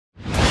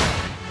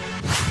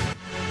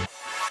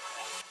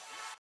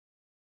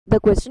The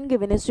question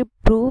given is to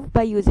prove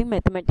by using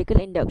mathematical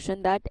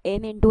induction that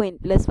n into n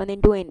plus 1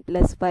 into n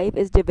plus 5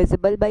 is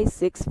divisible by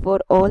 6 for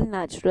all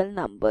natural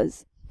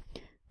numbers.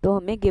 तो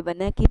हमें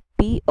given है कि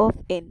p of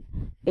n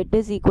it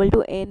is equal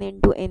to n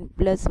into n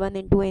plus 1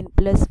 into n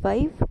plus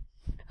 5.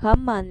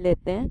 हम मान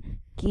लेते हैं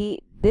कि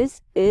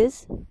this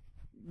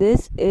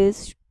is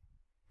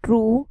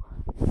true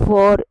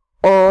for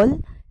all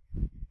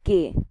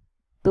k.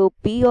 तो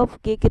p of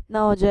k कितना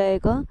हो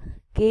जाएगा?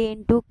 k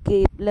into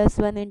k plus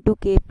 1 into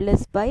k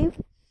plus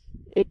 5.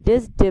 It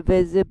is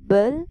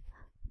divisible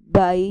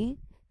by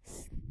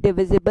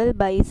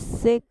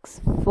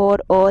 6 for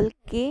all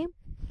k.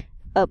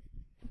 अब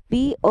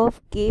p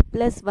of k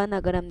plus 1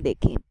 अगर हम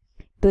देखें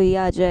तो ये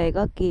आ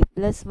जाएगा k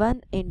plus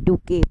 1 into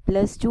k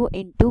plus 2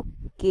 into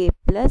k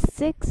plus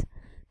 6.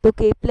 तो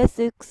k plus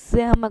 6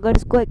 से हम अगर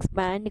इसको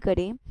एक्सपैंड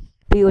करें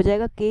तो ये हो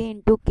जाएगा k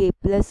into k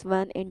plus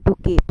 1 into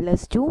k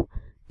plus 2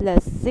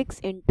 plus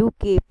 6 into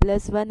के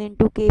प्लस 1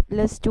 इंटू के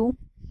प्लस 2.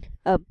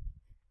 अब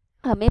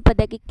हमें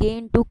पता है कि k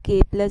इंटू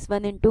के प्लस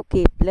 1 इंटू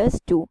के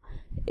plus 2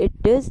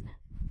 it is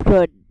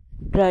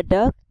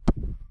product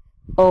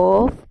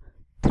of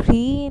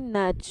 3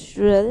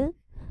 natural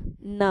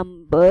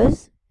numbers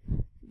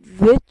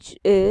which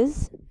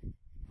is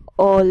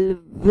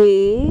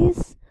always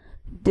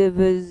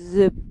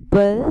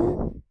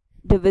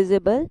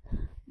divisible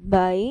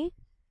by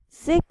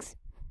 6.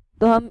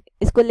 तो हम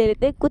इसको ले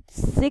लेते हैं कुछ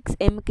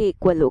 6m के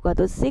इक्वल होगा.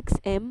 तो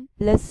 6m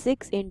प्लस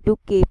 6 इंटू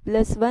के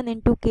प्लस 1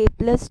 इंटू के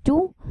plus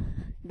 2.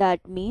 That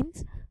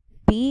means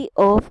p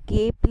of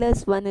k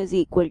plus 1 is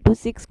equal to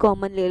 6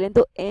 common ले लें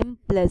तो m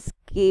plus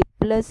k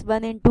plus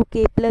 1 into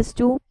के plus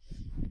 2.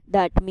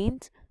 That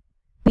means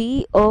p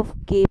of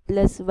k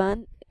plus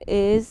 1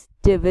 is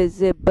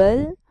divisible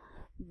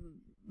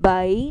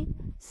by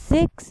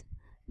 6.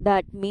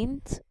 That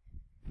means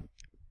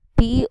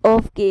p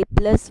of k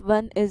plus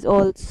 1 is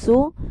also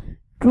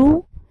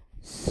true.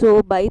 So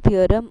by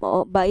theorem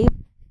of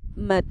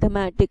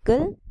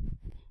mathematical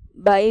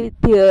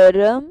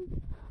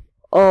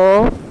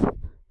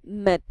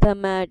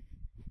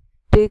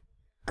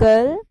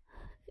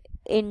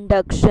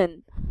induction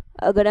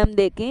अगर हम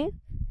देखें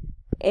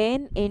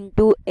n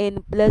into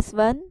n plus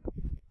 1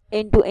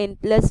 into n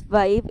plus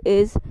 5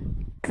 is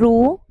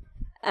true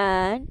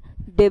and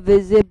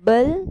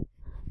divisible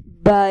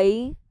by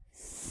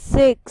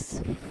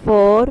 6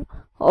 for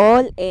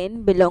all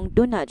n belong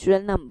to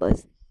natural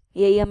numbers.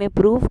 यही हमें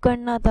prove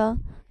करना था.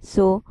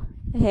 So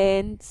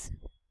hence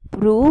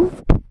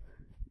proved.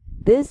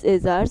 This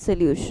is our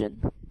solution.